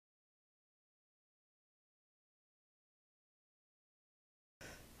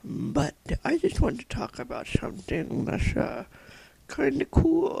But I just want to talk about something that's kind of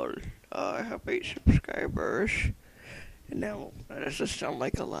cool. I have 8 subscribers. And now, that doesn't sound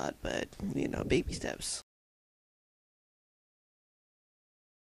like a lot, but, baby steps.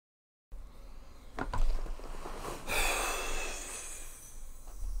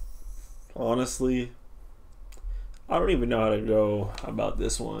 Honestly, I don't even know how to go about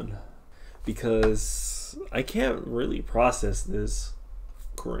this one because I can't really process this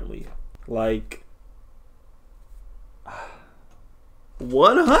currently. Like,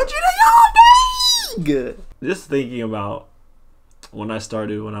 100 of y'all, dang! Just thinking about when I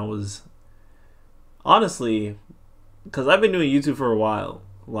started, when I was honestly, because I've been doing YouTube for a while.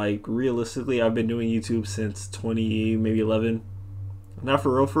 Like, realistically, I've been doing YouTube since 20, maybe 11. Not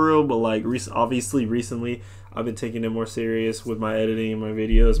for real, but like obviously recently I've been taking it more serious with my editing, my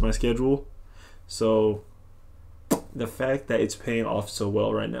videos, my schedule. So the fact that it's paying off so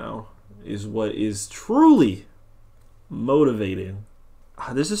well right now is what is truly motivating.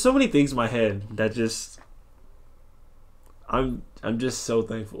 There's just so many things in my head that just I'm just so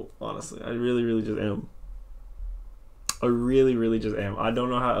thankful, honestly. I really just am. I really just am. I don't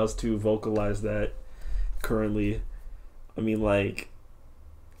know how else to vocalize that currently. I mean, like,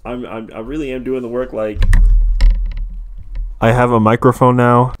 I really am doing the work. Like, I have a microphone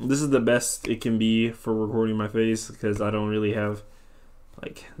now. This is the best it can be for recording my face because I don't really have,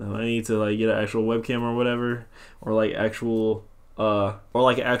 like, no, I need to like get an actual webcam or whatever, or like actual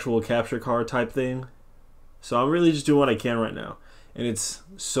actual capture card type thing. So I'm really just doing what I can right now, and it's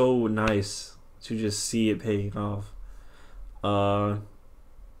so nice to just see it paying off. I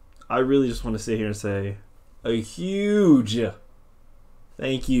really just want to sit here and say a huge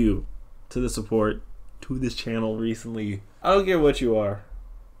thank you to the support to this channel recently. I don't care what you are.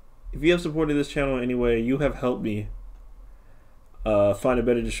 If you have supported this channel in any way, you have helped me find a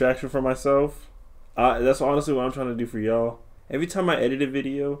better distraction for myself. That's honestly what I'm trying to do for y'all. Every time I edit a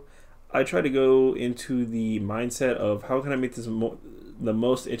video, I try to go into the mindset of how can I make this the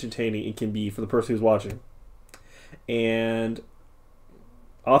most entertaining it can be for the person who's watching. And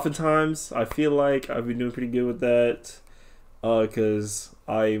oftentimes, I feel like I've been doing pretty good with that because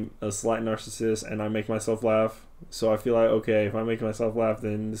I'm a slight narcissist and I make myself laugh. So I feel like, okay, if I make myself laugh,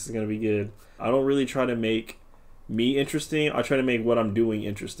 then this is going to be good. I don't really try to make me interesting. I try to make what I'm doing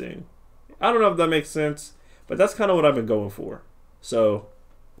interesting. I don't know if that makes sense, but that's kind of what I've been going for. So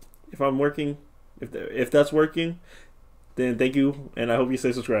if I'm working, if that's working, then thank you, and I hope you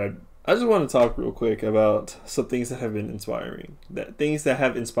stay subscribed. I just want to talk real quick about some things that have been inspiring, things that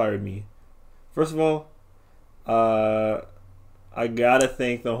have inspired me. First of all, I gotta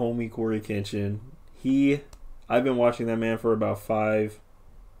thank the homie Corey Kenshin. I've been watching that man for about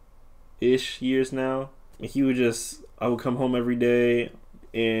 5-ish years now. I would come home every day,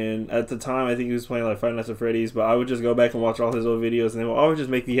 and at the time I think he was playing like Five Nights at Freddy's, but I would just go back and watch all his old videos, and it would always just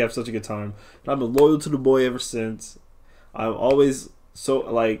make me have such a good time. And I've been loyal to the boy ever since. I'm always so,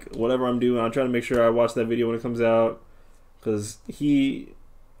 like, whatever I'm doing, I'm trying to make sure I watch that video when it comes out, because he,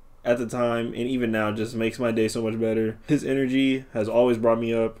 at the time and even now, just makes my day so much better. His energy has always brought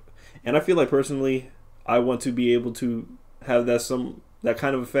me up, and I feel like personally I want to be able to have that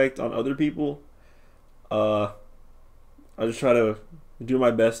kind of effect on other people. I just try to do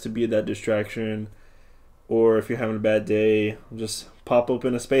my best to be that distraction, or if you're having a bad day, just pop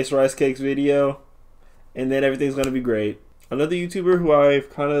open a Space Rice Cakes video and then everything's gonna be great. Another YouTuber who I've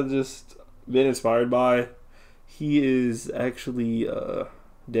kind of just been inspired by, he is actually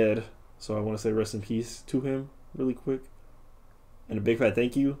dead, so I want to say rest in peace to him really quick, and a big fat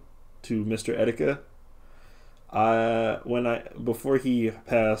thank you to Mr. Etika. Before he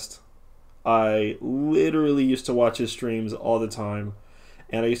passed, I literally used to watch his streams all the time,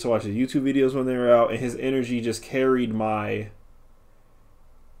 and I used to watch his YouTube videos when they were out, and his energy just carried my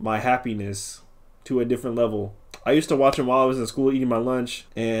happiness to a different level. I used to watch him while I was in school eating my lunch,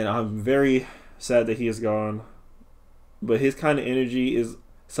 and I'm very sad that he is gone. But his kind of energy is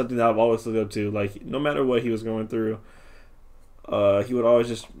something that I've always looked up to. Like, no matter what he was going through, he would always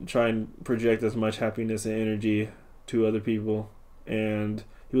just try and project as much happiness and energy to other people. And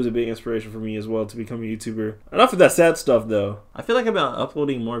he was a big inspiration for me as well to become a YouTuber. Enough of that sad stuff, though. I feel like I've been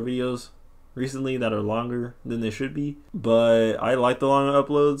uploading more videos recently that are longer than they should be, but I like the longer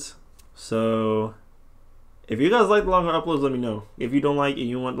uploads. So if you guys like the longer uploads, let me know. If you don't like it,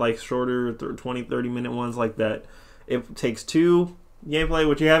 you want like shorter 20-30 minute ones like that, It Takes Two gameplay,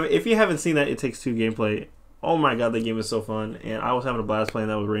 which if you haven't seen that It Takes Two gameplay, oh my god, that game is so fun, and I was having a blast playing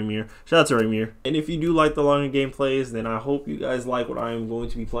that with Rainier. Shout out to Rainier. And if you do like the longer gameplays, then I hope you guys like what I am going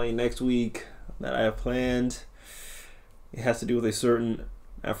to be playing next week that I have planned. It has to do with a certain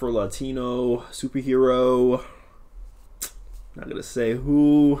Afro Latino superhero. Not gonna say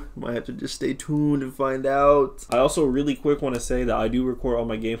who. Might have to just stay tuned and find out. I also really quick want to say that I do record all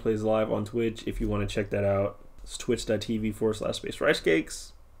my gameplays live on Twitch. If you want to check that out, it's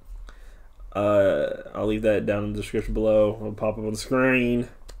twitch.tv/SpaceRiceCakes. I'll leave that down in the description below. It'll pop up on the screen.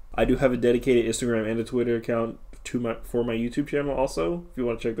 I do have a dedicated Instagram and a Twitter account for my YouTube channel also. If you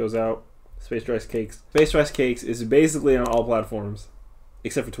want to check those out, Space Rice Cakes. Space Rice Cakes is basically on all platforms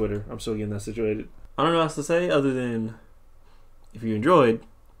except for Twitter. I'm still getting that situated. I don't know what else to say other than, if you enjoyed,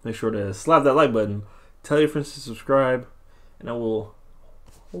 make sure to slap that like button, tell your friends to subscribe, and I will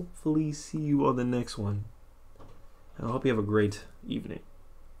hopefully see you on the next one. And I hope you have a great evening.